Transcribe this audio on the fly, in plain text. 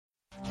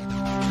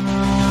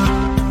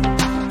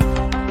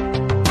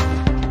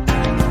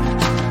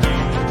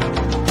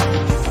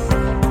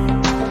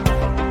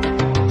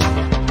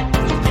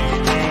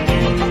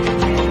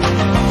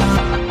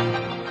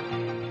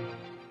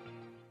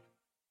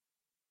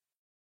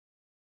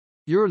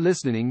You're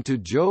listening to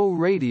Joe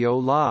Radio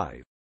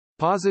Live.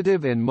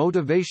 Positive and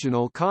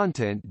motivational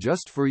content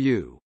just for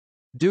you.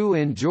 Do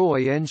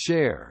enjoy and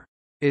share.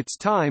 It's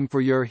time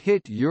for your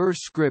Hit Your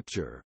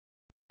Scripture.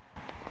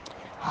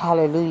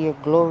 Hallelujah.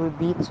 Glory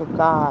be to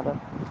God.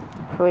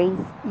 Praise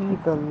ye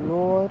the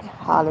Lord.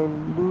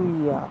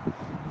 Hallelujah.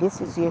 This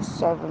is your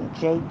servant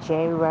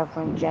JJ,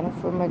 Reverend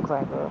Jennifer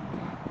McGregor,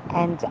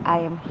 and I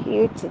am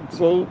here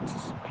today to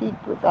speak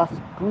with us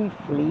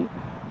briefly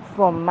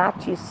from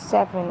Matthew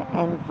 7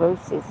 and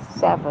verses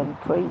 7.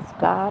 Praise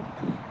God.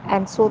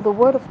 And so the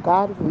word of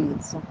God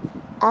reads,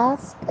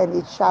 "Ask and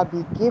it shall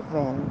be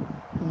given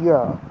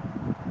you.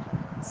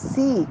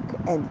 Seek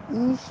and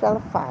ye shall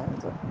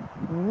find.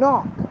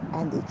 Knock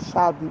and it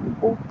shall be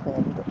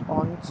opened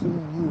unto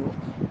you."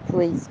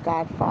 Praise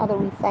God. Father,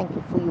 we thank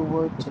you for your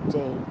word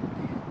today.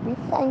 We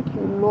thank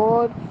you,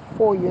 Lord,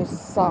 for your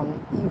Son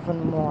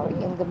even more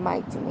in the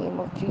mighty name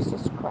of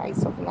Jesus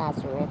Christ of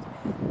Nazareth.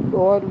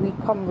 Lord, we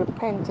come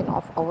repenting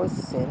of our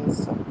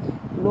sins.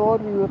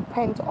 Lord, we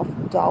repent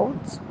of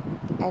doubt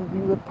and we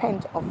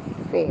repent of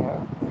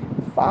fear.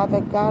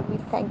 Father God, we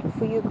thank you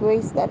for your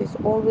grace that is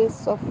always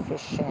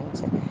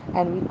sufficient,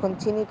 and we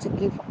continue to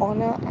give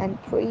honor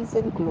and praise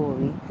and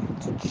glory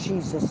to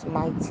Jesus'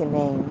 mighty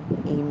name.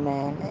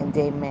 Amen and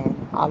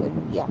amen.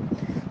 Hallelujah.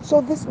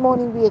 So this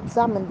morning we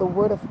examine the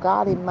word of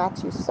God in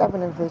Matthew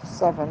 7 and verse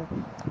 7,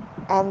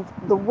 and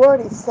the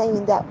word is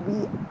saying that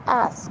we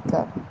ask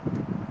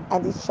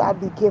and it shall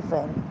be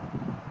given,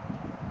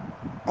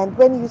 and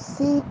when you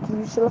seek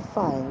you shall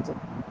find,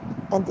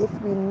 and if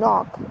we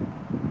knock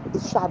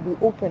it shall be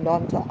opened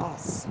unto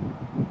us.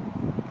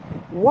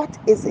 What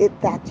is it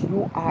that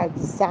you are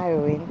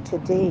desiring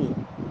today?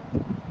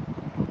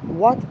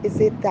 What is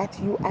it that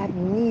you have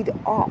need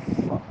of?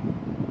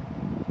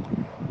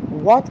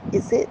 What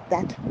is it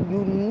that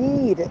you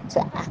need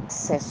to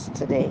access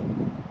today?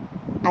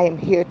 I am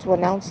here to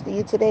announce to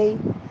you today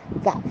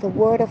that the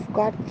word of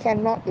God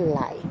cannot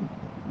lie,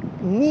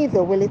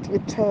 neither will it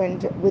return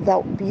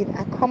without being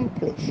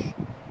accomplished.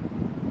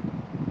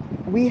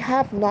 We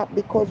have not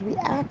because we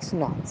ask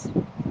not.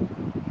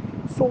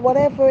 So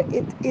whatever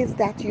it is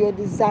that you're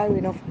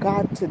desiring of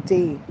God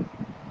today,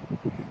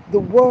 the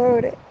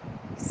word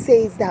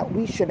says that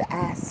we should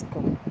ask.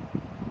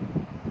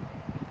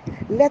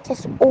 Let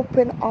us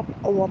open up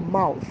our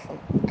mouth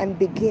and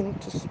begin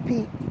to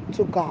speak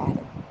to God.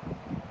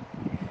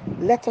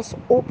 Let us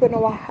open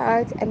our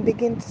heart and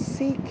begin to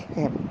seek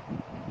Him.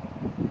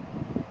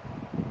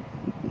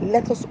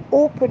 Let us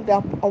open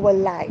up our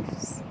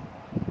lives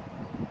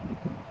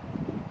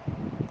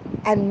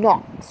and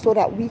knock so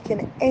that we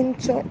can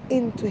enter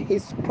into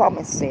His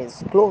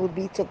promises. Glory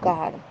be to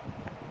God.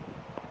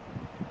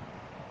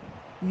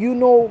 You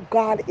know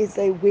God is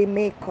a way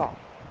maker.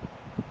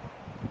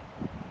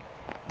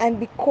 And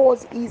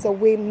because He's a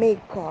way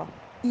maker,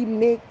 He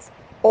makes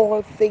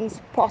all things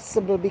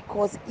possible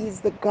because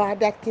He's the God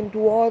that can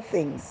do all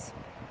things.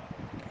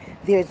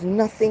 There's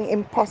nothing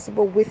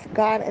impossible with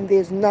God, and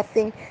there's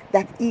nothing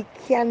that He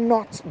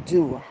cannot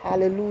do.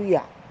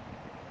 Hallelujah.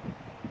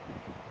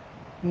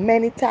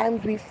 Many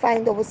times we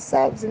find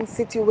ourselves in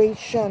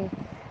situation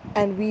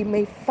and we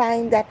may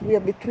find that we are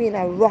between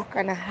a rock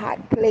and a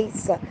hard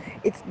place.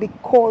 It's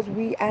because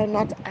we are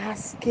not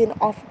asking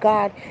of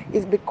God.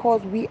 It's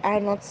because we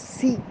are not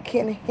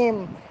seeking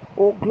Him.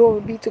 Oh,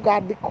 glory be to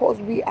God. Because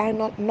we are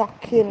not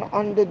knocking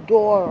on the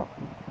door.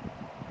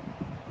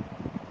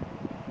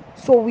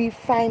 So we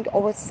find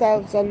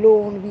ourselves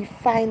alone. We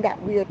find that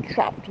we are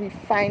trapped. We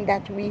find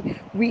that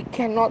we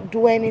cannot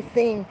do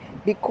anything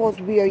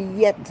because we are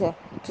yet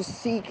to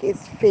seek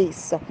His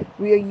face.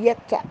 We are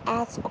yet to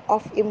ask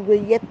of Him. We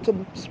are yet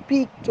to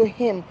speak to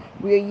Him.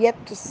 We are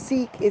yet to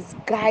seek His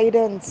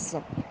guidance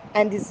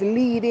and His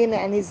leading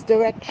and His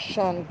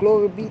direction.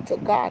 Glory be to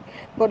God.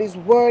 But His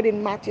word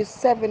in Matthew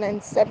 7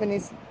 and 7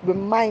 is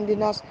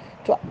reminding us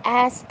to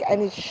ask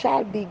and it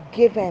shall be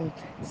given.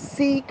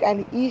 Seek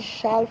and ye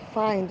shall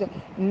find.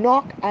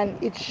 Knock and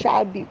it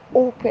shall be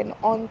open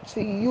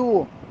unto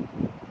you.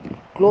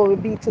 Glory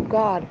be to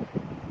God.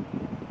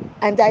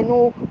 And I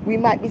know we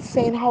might be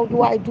saying, how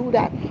do I do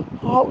that?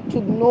 How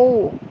to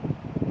know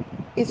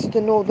is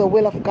to know the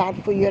will of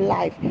God for your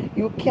life.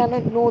 You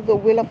cannot know the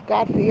will of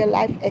God for your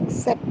life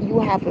except you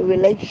have a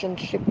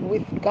relationship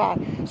with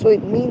God. So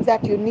it means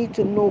that you need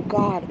to know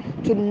God,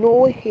 to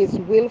know His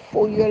will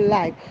for your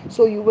life.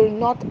 So you will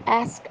not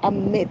ask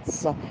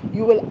amiss.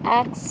 You will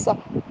ask,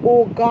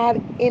 oh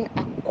God, in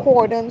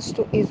accordance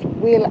to His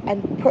will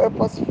and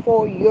purpose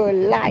for your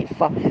life.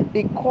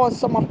 Because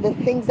some of the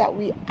things that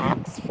we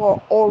ask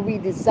for or we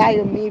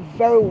desire may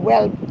very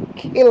well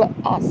kill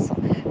us,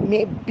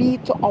 may be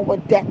to our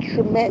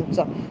detriment.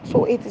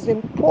 So it is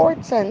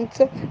important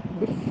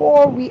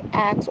before we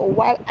ask or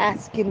while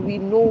asking, we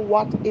know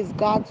what is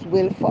God's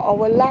will for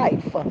our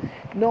life.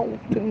 Now,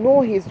 to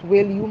know His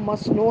will, you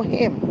must know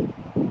Him.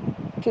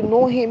 To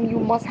know Him, you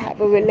must have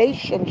a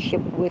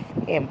relationship with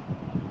Him.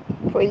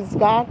 Praise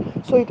God.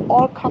 So it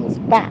all comes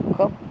back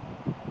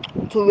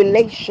to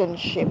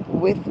relationship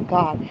with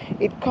God.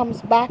 It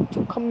comes back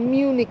to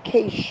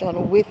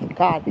communication with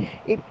God.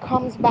 It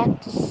comes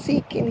back to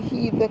seeking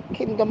ye the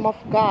kingdom of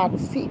God,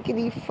 seeking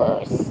ye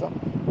first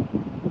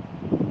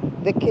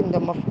the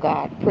kingdom of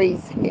God.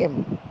 Praise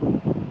him.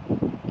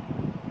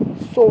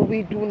 So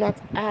we do not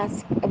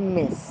ask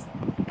amiss.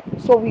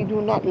 So we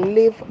do not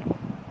live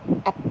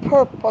a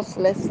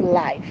purposeless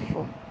life,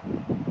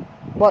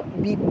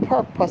 but be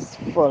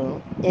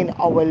purposeful in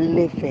our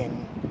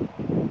living.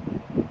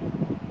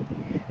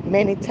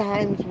 Many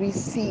times we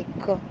seek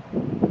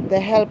the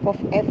help of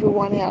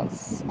everyone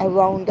else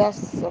around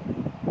us,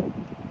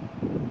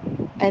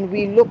 and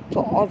we look to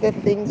other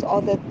things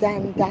other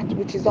than that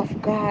which is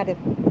of God,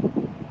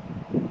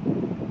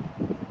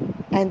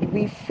 and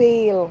we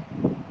fail,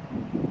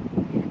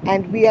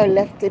 and we are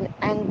left in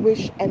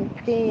anguish and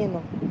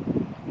pain.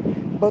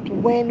 But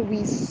when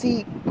we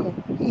seek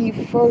ye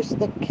first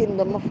the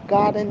kingdom of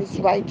God and his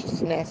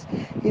righteousness,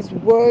 his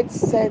word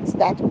says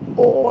that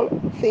all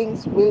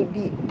things will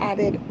be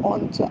added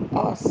unto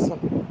us.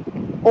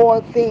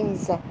 All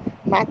things.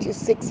 Matthew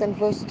 6 and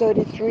verse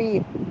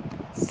 33.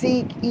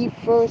 Seek ye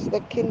first the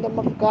kingdom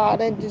of God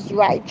and his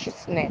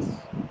righteousness,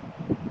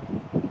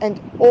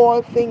 and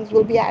all things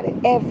will be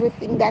added.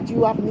 Everything that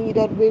you have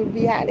needed will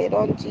be added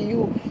unto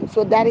you.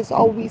 So that is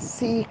how we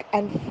seek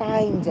and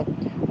find,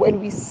 when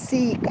we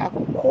seek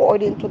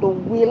according to the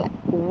will,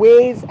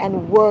 ways,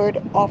 and word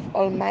of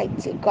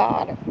Almighty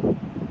God.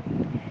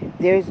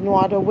 There is no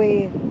other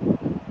way.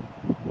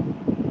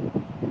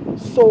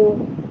 So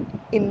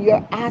in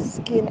your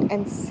asking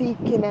and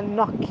seeking and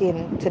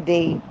knocking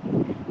today,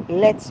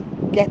 let's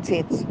get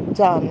it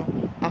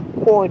done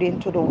according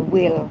to the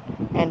will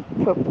and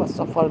purpose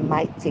of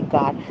Almighty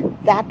God,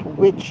 that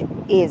which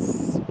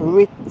is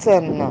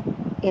written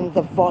in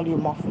the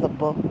volume of the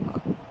book.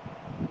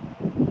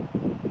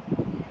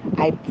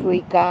 I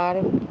pray,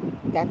 God,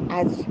 that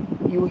as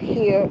you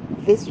hear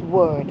this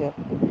word,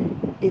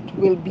 it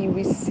will be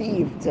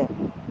received.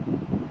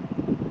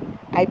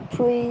 I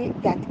pray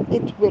that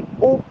it will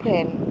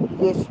open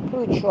your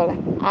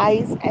spiritual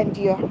eyes and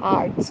your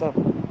heart,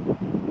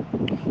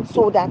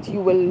 so that you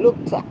will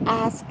look to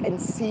ask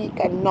and seek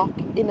and knock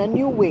in a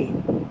new way,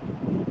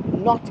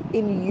 not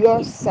in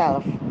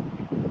yourself,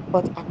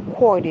 but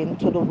according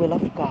to the will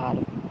of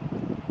God.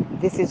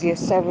 This is your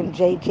servant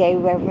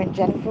JJ, Reverend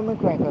Jennifer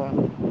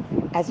McGregor.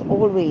 As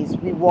always,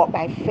 we walk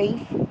by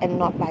faith and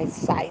not by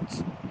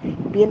sight.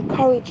 Be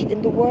encouraged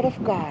in the word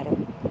of God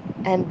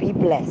and be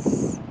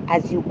blessed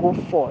as you go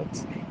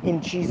forth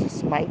in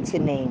Jesus' mighty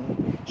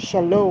name.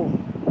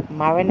 Shalom,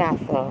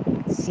 Maranatha.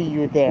 See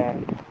you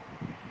there.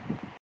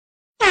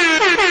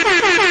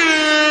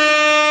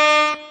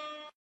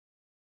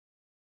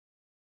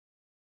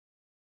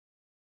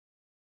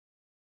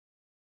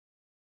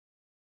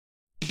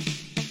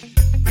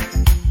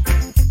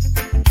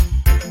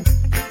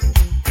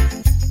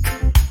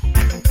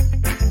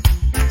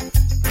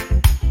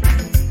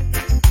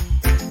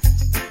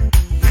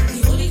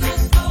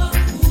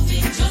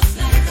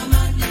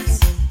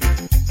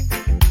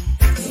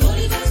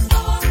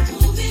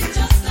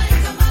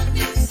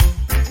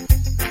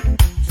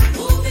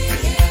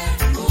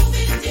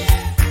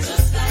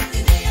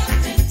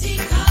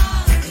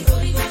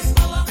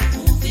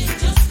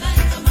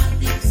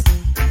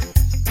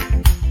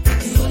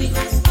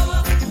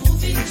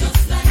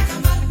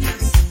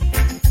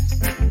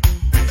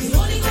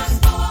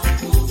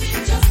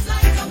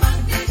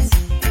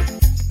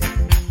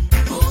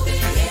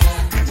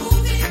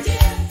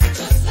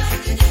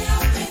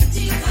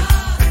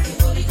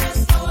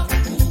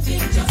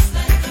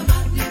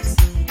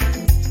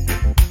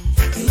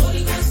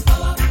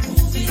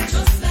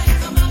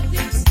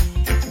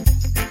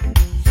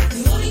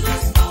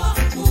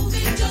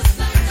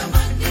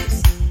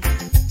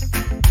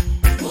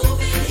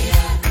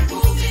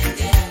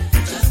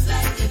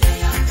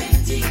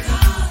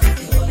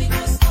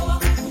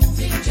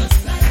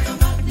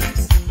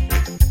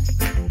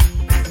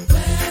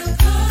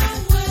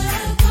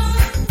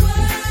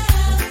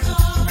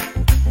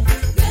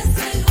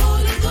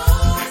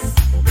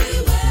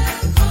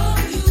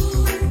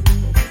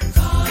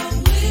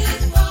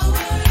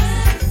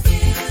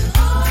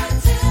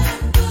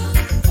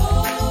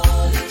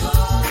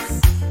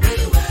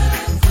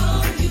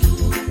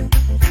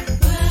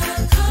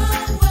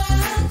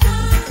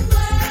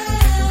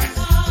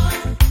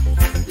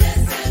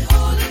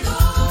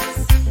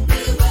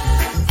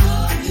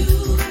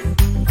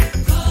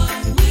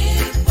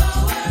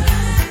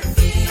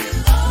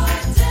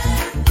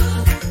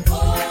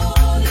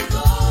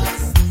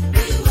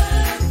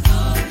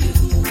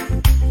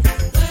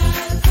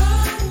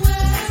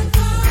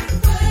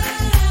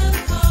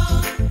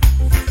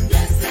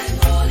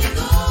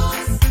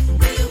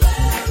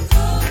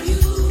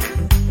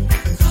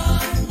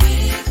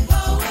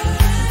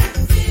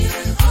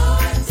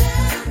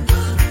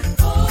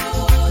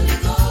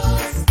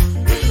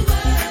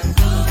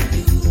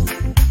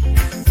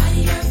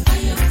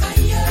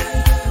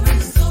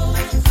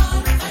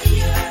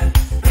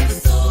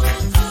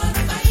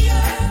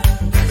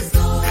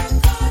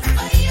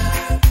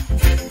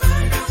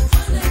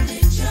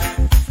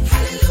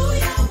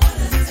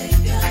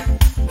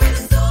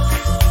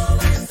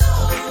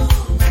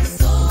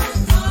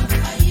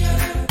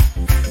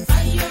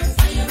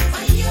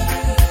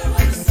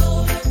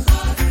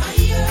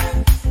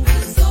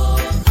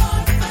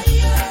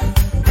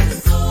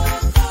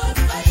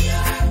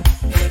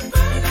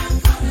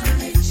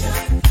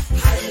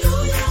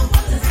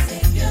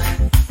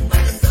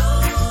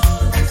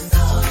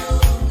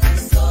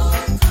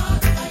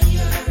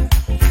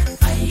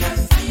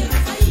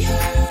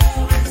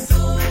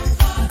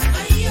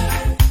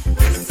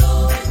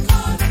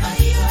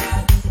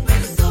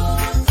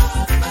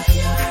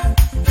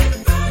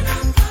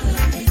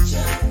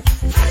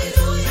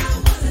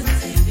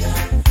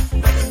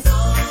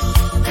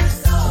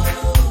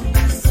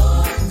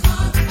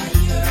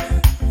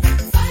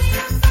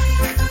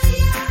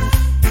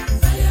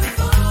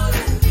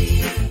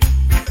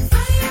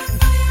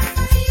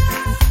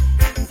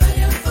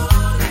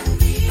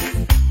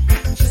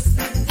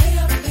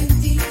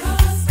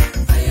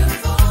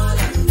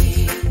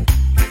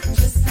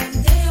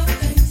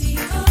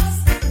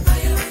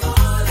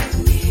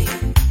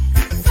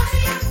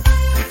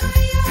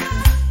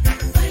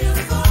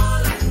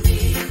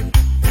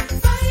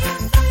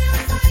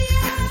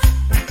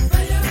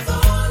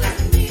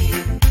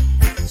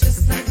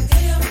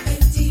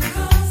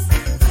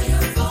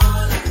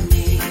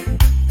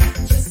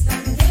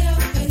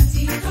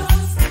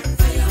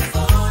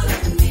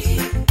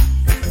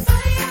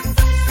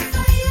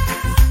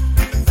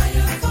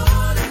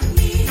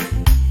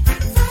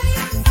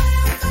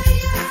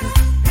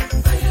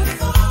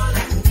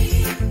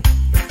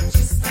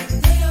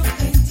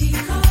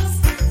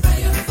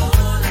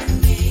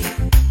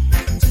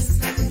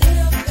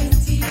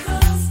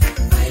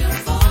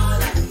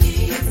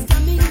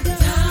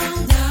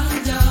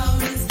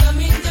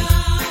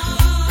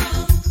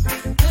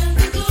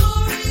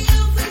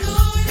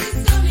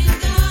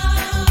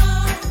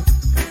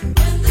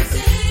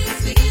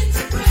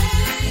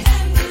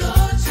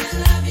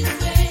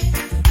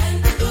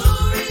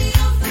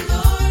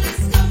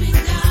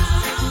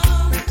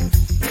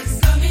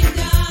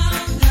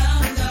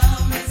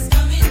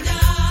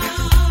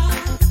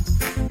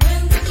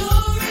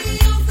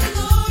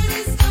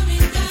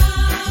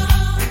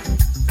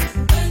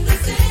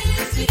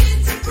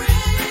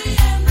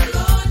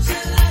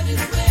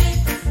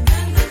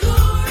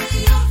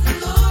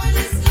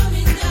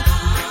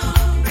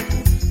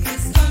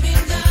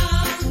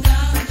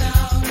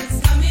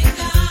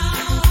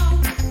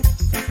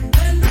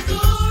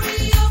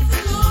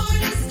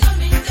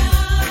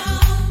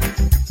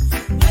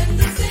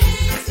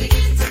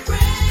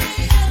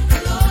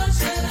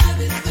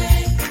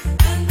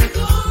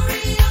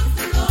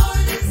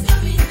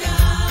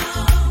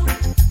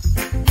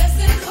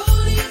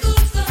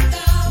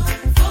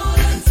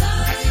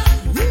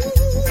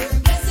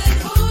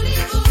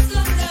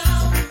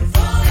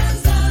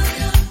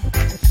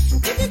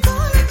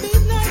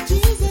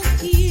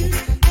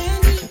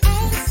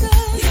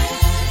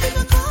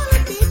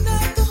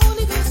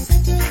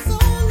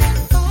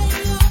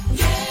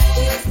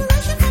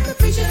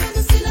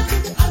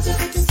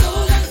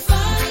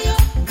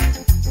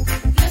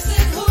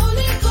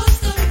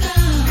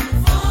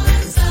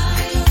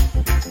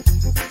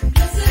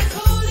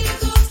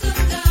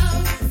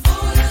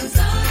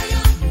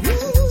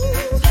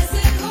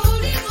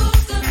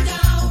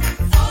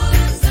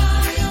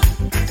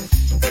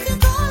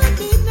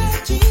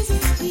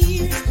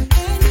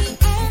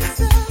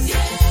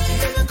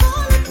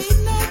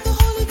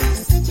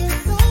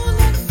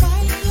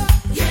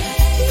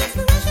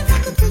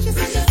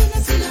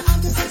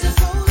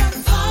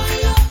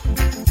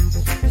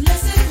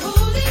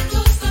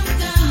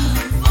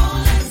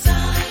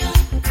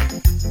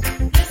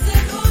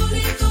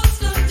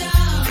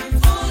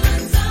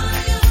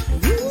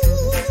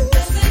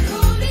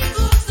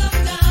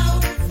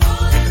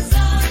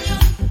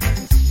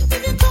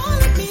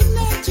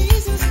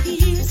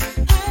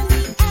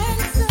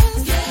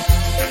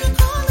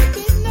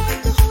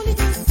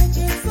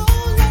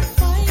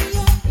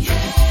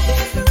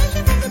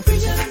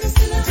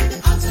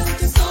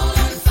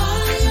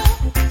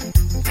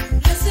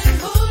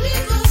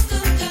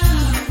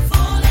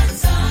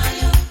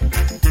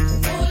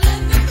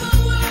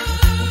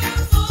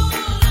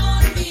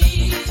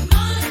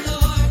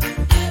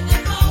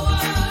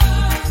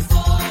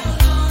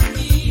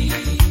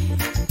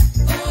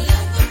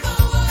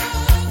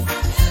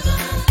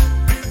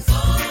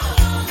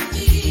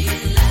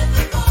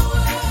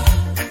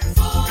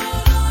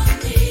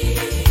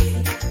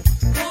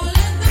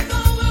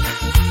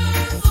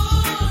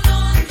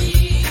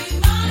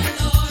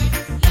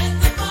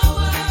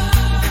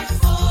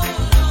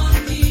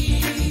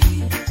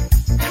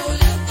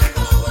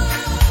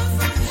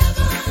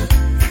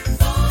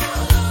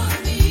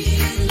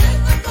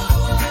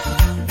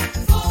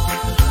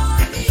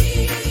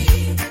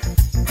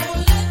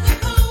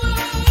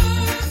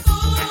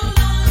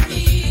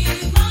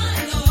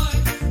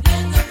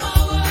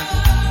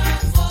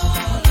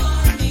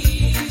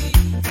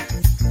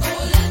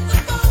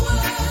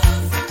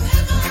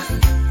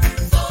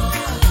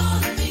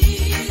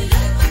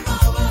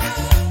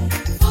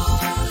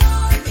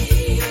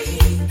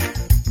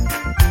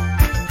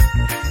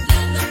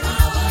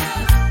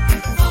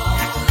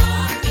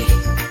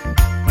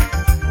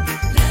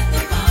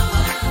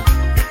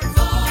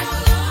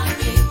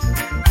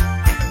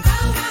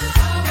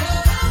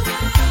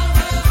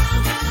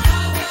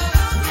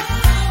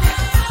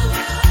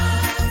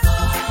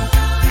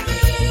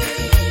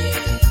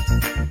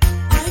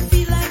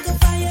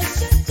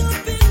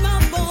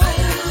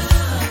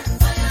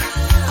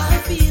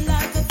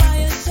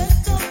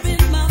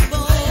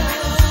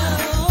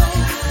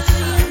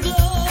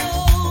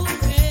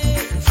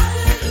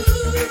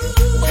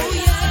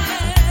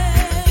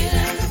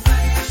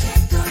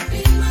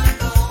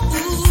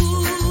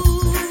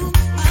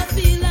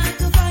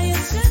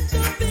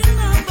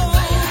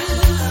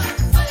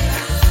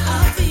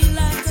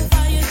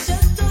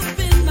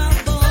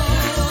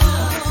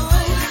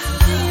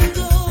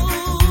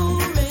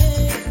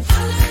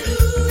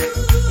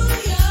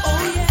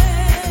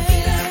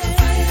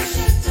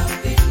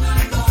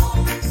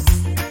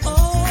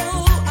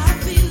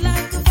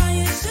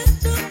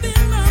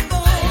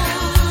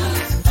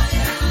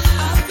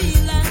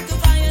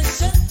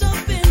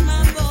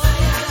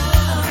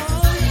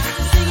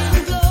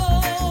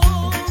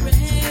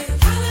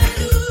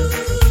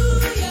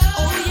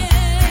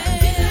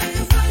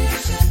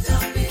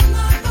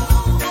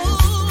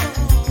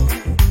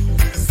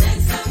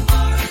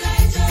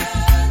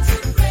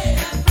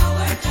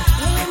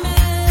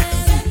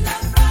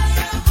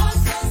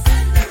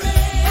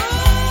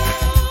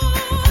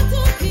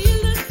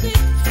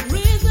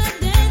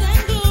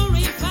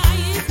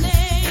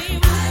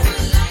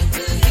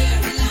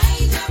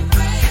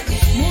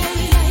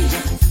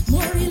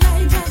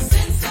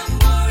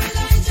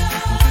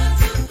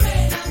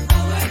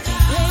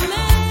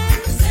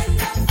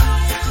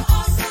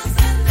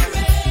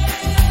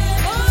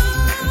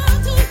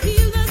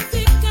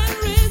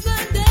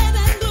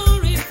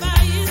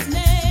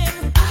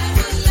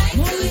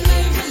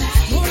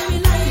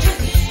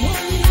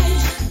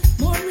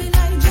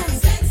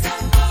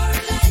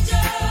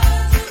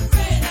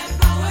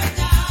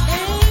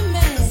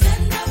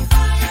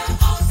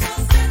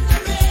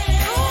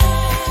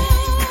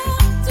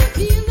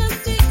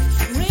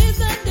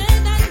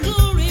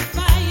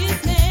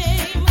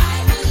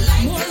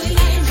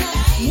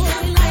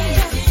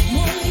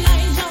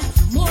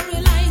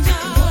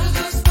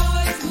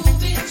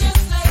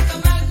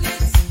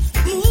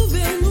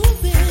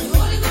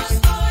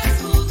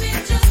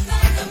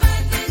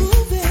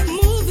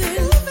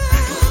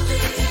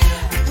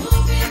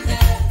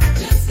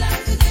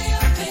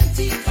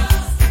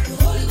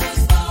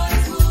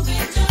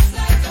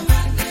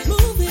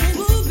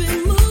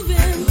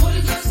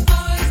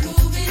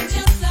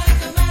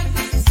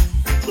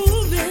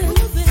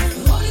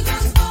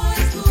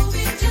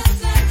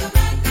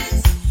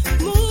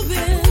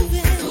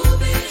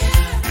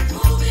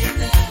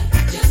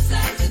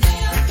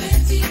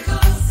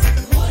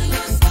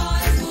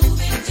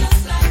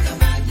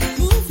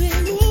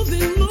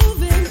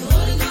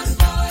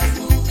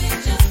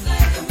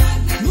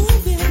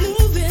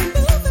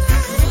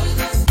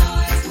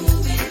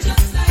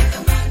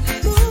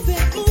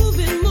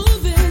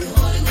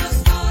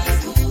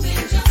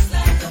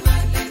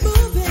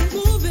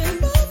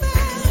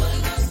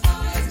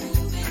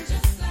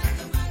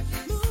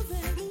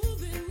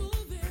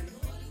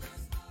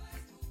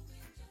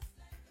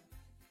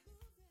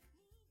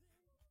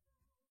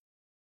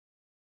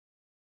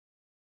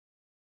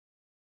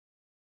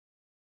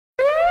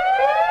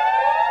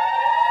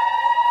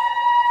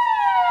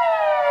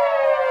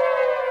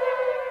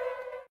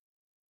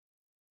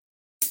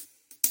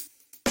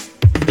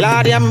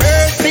 Lord, you're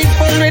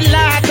merciful with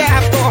lot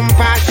of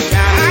compassion.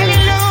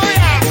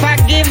 Hallelujah.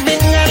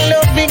 Forgiving and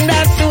loving,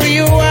 that's who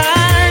you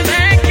are.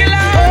 Thank you,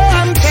 Lord. Oh,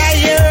 I'm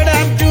tired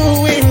of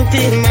doing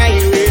things my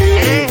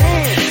way.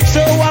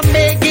 So I'm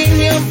begging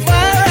you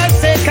for a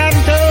second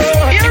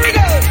thought. Here we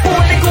go.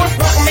 Holy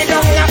Ghost, knock me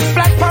down.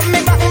 Flat from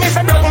me back, me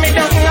say knock me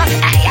down.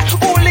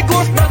 Holy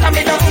Ghost, knock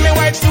me down. Me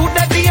white suit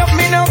that be up,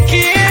 me no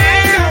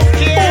care.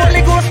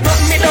 Holy Ghost, knock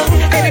me down.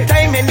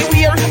 Anytime,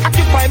 anywhere.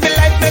 Occupy me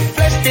life, my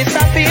flesh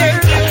disappear.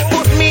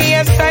 Put me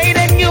aside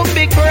and you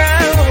be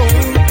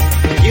crowned.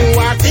 You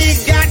are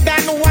bigger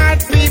than what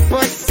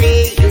people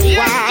say you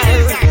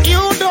are.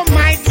 You do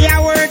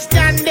mightier works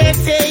than they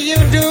say you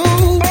do.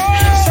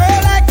 So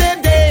like the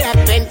day of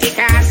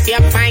Pentecost,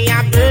 your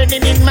fire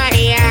burning in my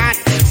heart.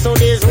 So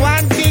there's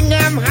one thing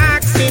I'm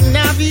asking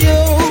of you.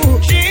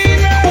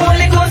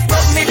 Holy Ghost,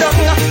 broke me down.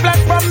 Flat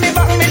from me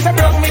back, me say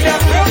broke me down.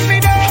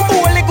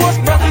 Holy Ghost,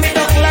 broke me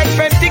down. Like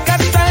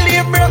Pentecost,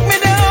 they broke me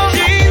down.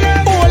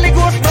 Holy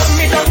Ghost, broke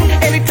me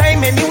down.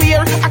 Anytime,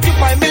 anywhere.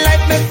 Occupy me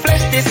life, my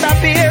flesh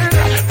disappear.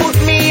 Put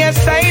me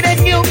aside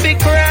and you be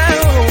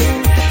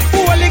crowned.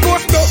 Holy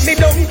Ghost, broke me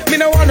down. Me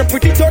no want a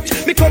pretty touch.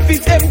 Me cup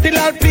is empty,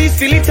 Lord, please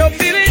fill it up.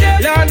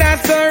 Lord, I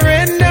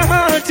surrender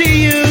all to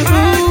you.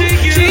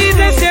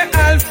 Jesus, you're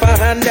Alpha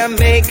and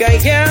Omega,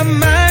 you're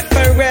my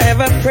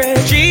forever friend.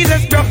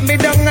 Jesus, drop me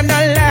down and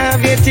I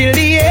love you till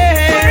the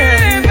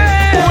end.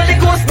 Holy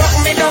Ghost, knock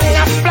me down.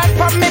 Flat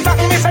from me back,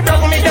 me say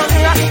knock me down.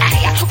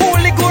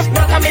 Holy Ghost,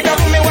 knock me down.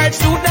 Me white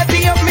suit that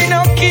be up, me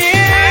no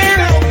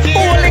care.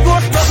 Holy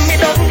Ghost, knock me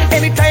down.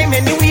 Anytime,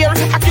 anywhere.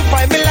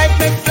 Occupy me life,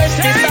 my flesh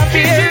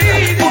disappear.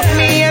 Put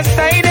me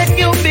aside and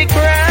you be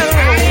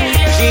crowned.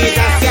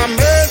 Jesus, you're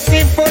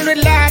merciful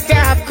with lot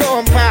of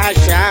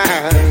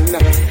compassion.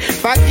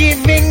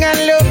 Forgiving and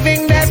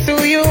loving, that's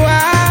who you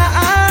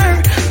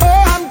are.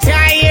 Oh, I'm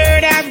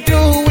tired of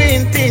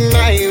doing things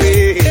my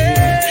way.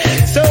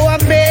 So I'm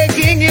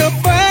begging you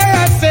for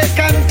a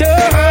second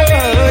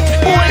thought.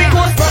 Holy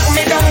Ghost, knock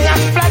me down.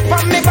 Flat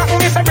from me back,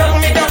 me say knock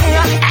me down.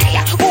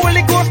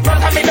 Holy Ghost,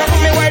 knock me down.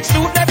 Me white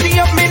suit that be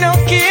up, me no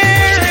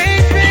care.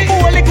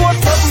 Holy Ghost,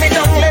 knock me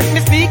down. Let me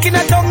speak in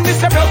a tongue, me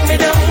say knock me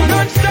down.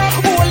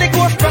 Holy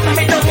Ghost, knock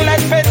me down.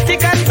 Like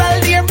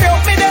Pentecostal, they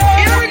broke me down.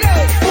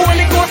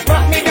 Holy Ghost,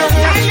 knock me down.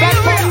 Flat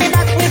from me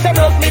back, me say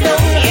knock me down.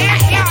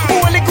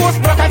 Holy Ghost,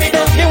 knock me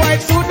down. Me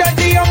white suit that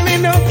be up, me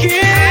no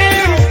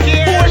care.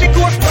 Holy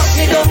Ghost, knock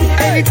me down.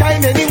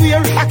 Anytime,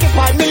 anywhere.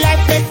 Occupy me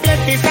life, make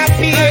flesh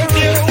disappear.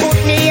 Put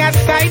me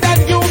aside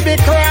and you be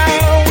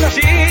crowned.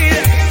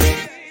 Jesus.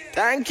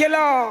 Thank you,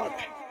 Lord.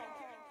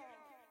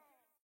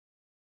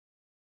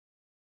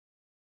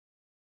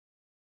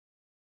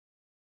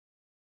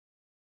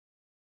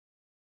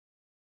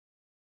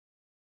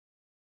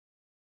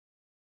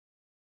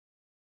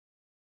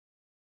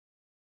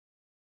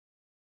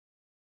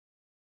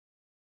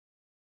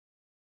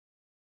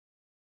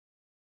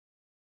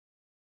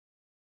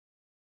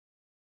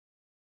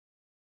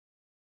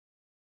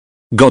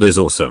 God is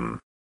awesome.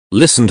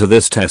 Listen to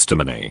this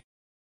testimony.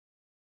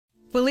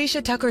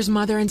 Felicia Tucker's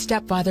mother and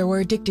stepfather were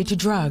addicted to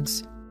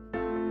drugs.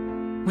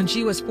 When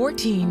she was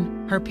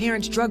 14, her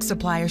parents' drug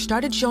supplier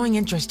started showing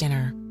interest in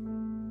her.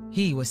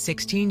 He was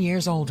 16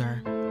 years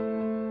older.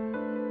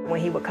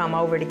 When he would come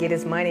over to get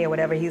his money or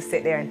whatever, he'd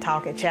sit there and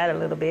talk and chat a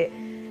little bit,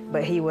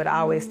 but he would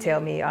always tell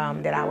me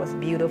that I was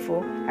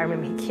beautiful. I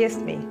remember he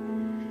kissed me,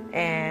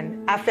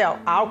 and I felt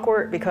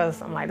awkward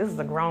because I'm like, this is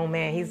a grown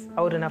man. He's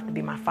old enough to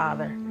be my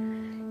father.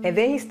 And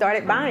then he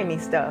started buying me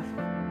stuff.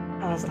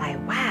 I was like,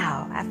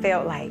 wow. I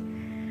felt like,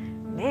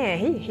 man,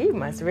 he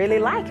must really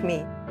like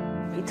me.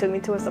 He took me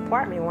to his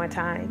apartment one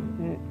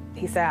time.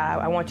 He said,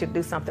 I want you to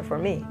do something for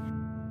me.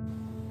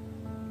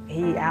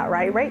 He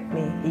outright raped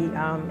me. He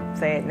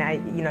said, now,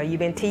 you know, you've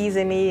been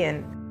teasing me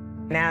and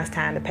now it's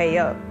time to pay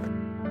up.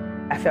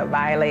 I felt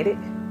violated.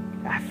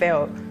 I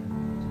felt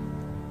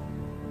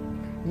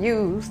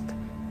used.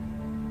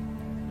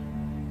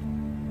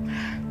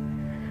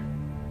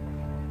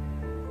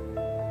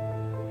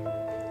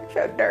 I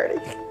felt dirty.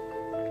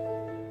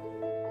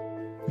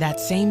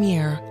 That same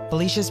year,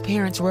 Felicia's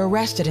parents were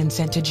arrested and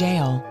sent to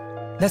jail.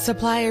 The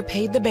supplier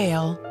paid the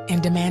bail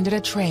and demanded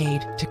a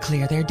trade to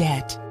clear their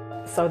debt.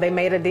 So they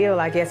made a deal,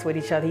 I guess, with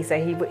each other. He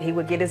said he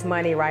would get his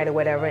money right or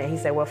whatever, and he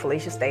said, well,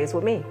 Felicia stays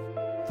with me.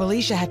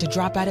 Felicia had to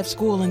drop out of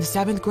school in the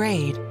 7th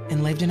grade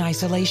and lived in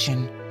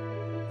isolation,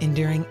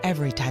 enduring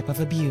every type of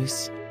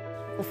abuse.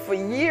 For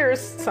years,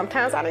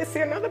 sometimes I didn't see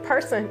another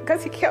person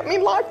because he kept me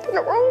locked in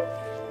a room.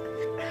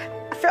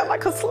 I felt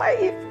like a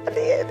slave. I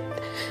did.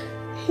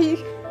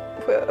 He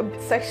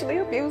would sexually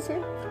abuse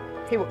me.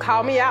 He would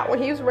call me out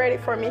when he was ready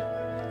for me.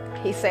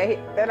 He said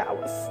that I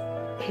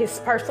was his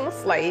personal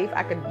slave.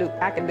 I can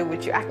do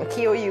with you. I can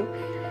kill you.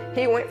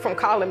 He went from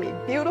calling me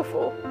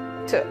beautiful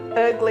to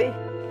ugly.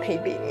 He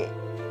beat me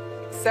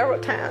several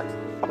times.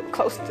 I was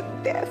close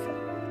to death.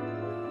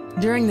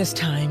 During this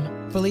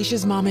time,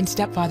 Felicia's mom and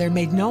stepfather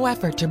made no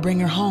effort to bring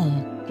her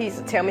home. He used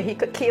to tell me he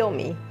could kill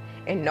me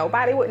and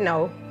nobody would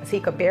know, because he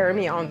could bury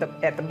me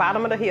at the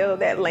bottom of the hill of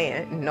that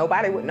land.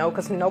 Nobody would know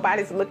because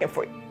nobody's looking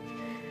for you.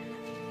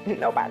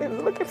 Nobody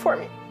was looking for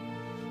me.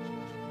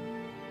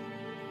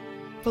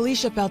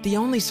 Felicia felt the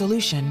only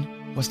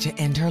solution was to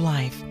end her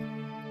life.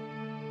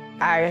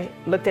 I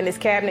looked in his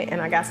cabinet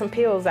and I got some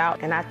pills out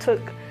and I took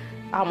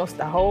almost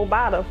the whole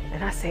bottle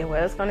and I said,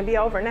 well, it's gonna be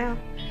over now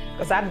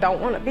because I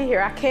don't want to be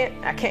here. I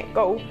can't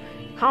go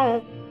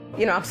home.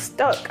 You know, I'm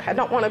stuck. I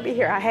don't want to be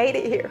here. I hate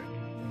it here.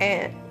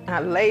 And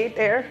I laid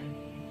there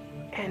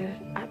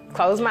and I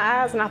closed my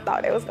eyes and I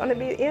thought it was gonna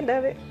be the end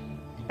of it.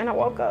 And I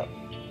woke up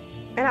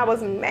and I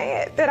was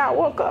mad that I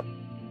woke up.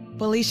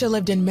 Felicia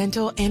lived in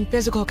mental and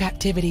physical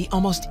captivity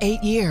almost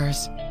 8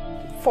 years.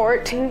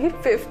 14,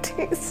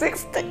 15,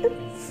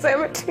 16,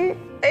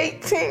 17,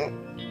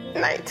 18,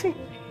 19,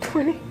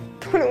 20,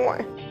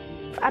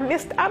 21. I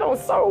missed out on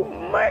so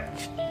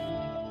much.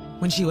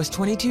 When she was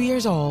 22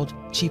 years old,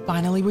 she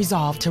finally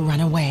resolved to run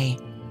away.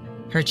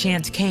 Her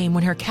chance came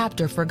when her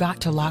captor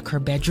forgot to lock her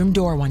bedroom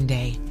door one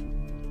day.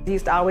 He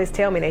used to always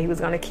tell me that he was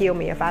going to kill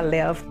me if I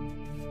left.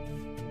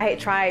 I had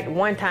tried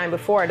one time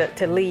before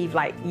to leave,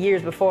 like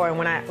years before, and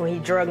when he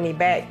drugged me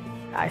back,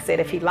 I said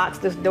if he locks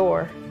this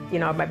door, you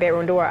know, my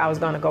bedroom door, I was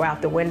going to go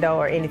out the window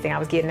or anything. I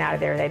was getting out of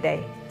there that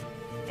day.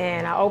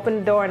 And I opened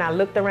the door and I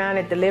looked around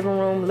at the living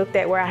room, looked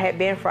at where I had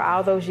been for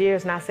all those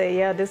years, and I said,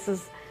 yeah, this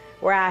is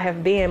where I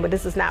have been, but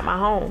this is not my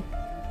home.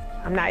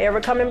 I'm not ever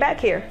coming back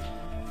here.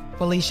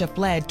 Felicia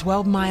fled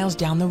 12 miles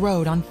down the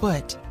road on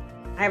foot.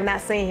 I have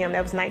not seen him.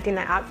 That was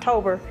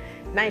October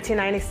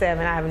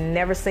 1997. I have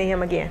never seen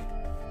him again.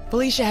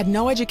 Felicia had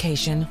no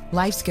education,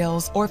 life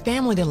skills, or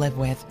family to live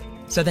with.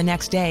 So the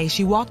next day,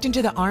 she walked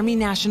into the Army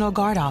National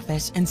Guard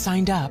office and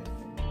signed up.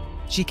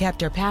 She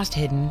kept her past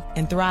hidden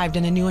and thrived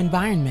in a new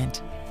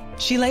environment.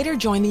 She later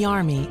joined the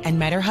Army and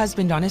met her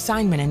husband on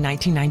assignment in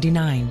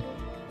 1999.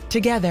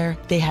 Together,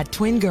 they had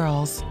twin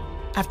girls.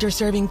 After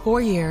serving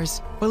 4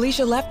 years,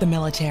 Felicia left the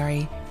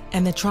military,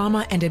 and the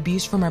trauma and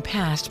abuse from her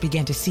past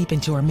began to seep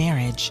into her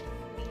marriage.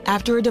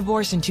 After a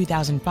divorce in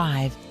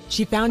 2005,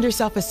 she found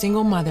herself a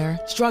single mother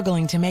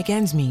struggling to make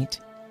ends meet.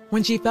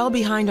 When she fell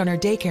behind on her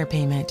daycare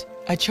payment,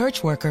 a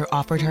church worker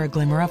offered her a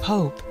glimmer of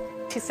hope.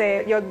 She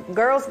said, your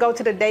girls go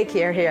to the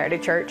daycare here at the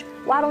church.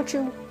 Why don't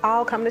you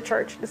all come to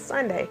church this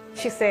Sunday?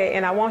 She said,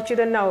 and I want you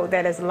to know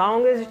that as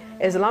long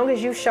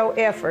as you show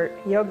effort,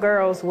 your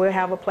girls will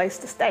have a place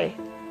to stay,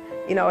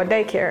 you know, a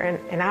daycare.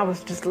 And I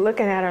was just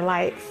looking at her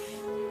like,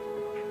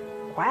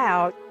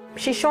 wow,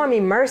 she's showing me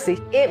mercy.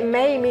 It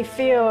made me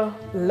feel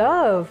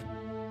love.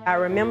 I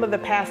remember the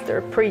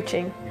pastor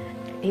preaching.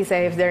 He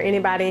said, if there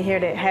anybody in here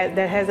that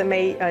hasn't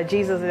made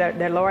Jesus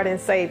their Lord and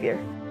Savior.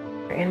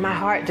 And my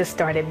heart just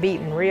started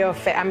beating real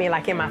fast, I mean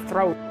like in my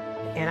throat.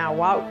 And I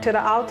walked to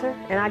the altar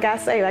and I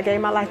got saved. I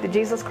gave my life to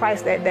Jesus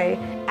Christ that day.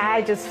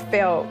 I just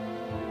felt,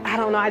 I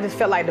don't know, I just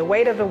felt like the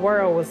weight of the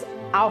world was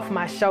off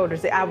my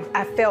shoulders.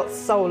 I felt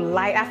so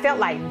light. I felt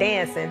like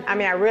dancing. I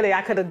mean,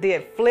 I could have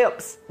did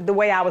flips the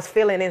way I was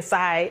feeling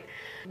inside.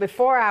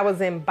 Before I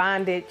was in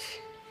bondage,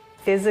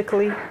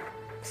 physically,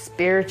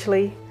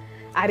 spiritually,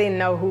 I didn't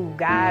know who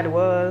God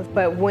was.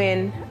 But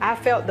when I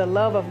felt the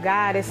love of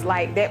God, it's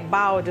like that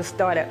ball just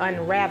started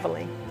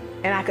unraveling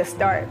and I could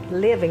start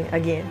living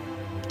again.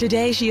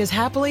 Today, she is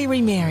happily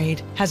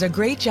remarried, has a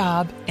great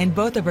job, and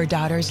both of her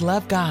daughters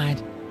love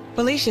God.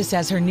 Felicia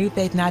says her new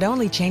faith not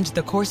only changed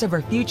the course of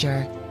her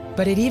future,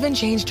 but it even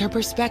changed her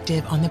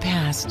perspective on the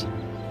past.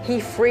 He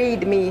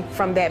freed me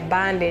from that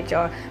bondage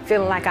or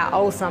feeling like I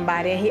owe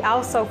somebody, and he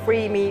also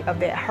freed me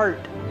of that hurt.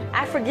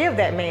 I forgive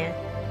that man.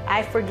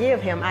 I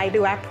forgive him. I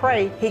do. I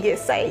pray he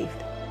gets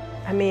saved.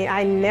 I mean,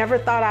 I never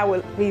thought I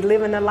would be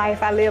living the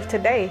life I live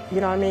today. You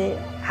know what I mean?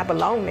 I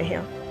belong to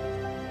him.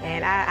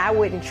 And I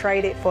wouldn't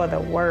trade it for the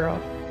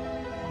world.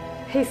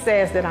 He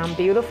says that I'm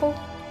beautiful.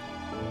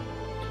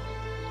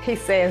 He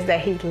says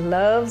that he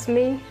loves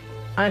me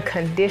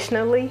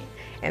unconditionally,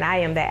 and I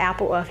am the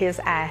apple of his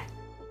eye.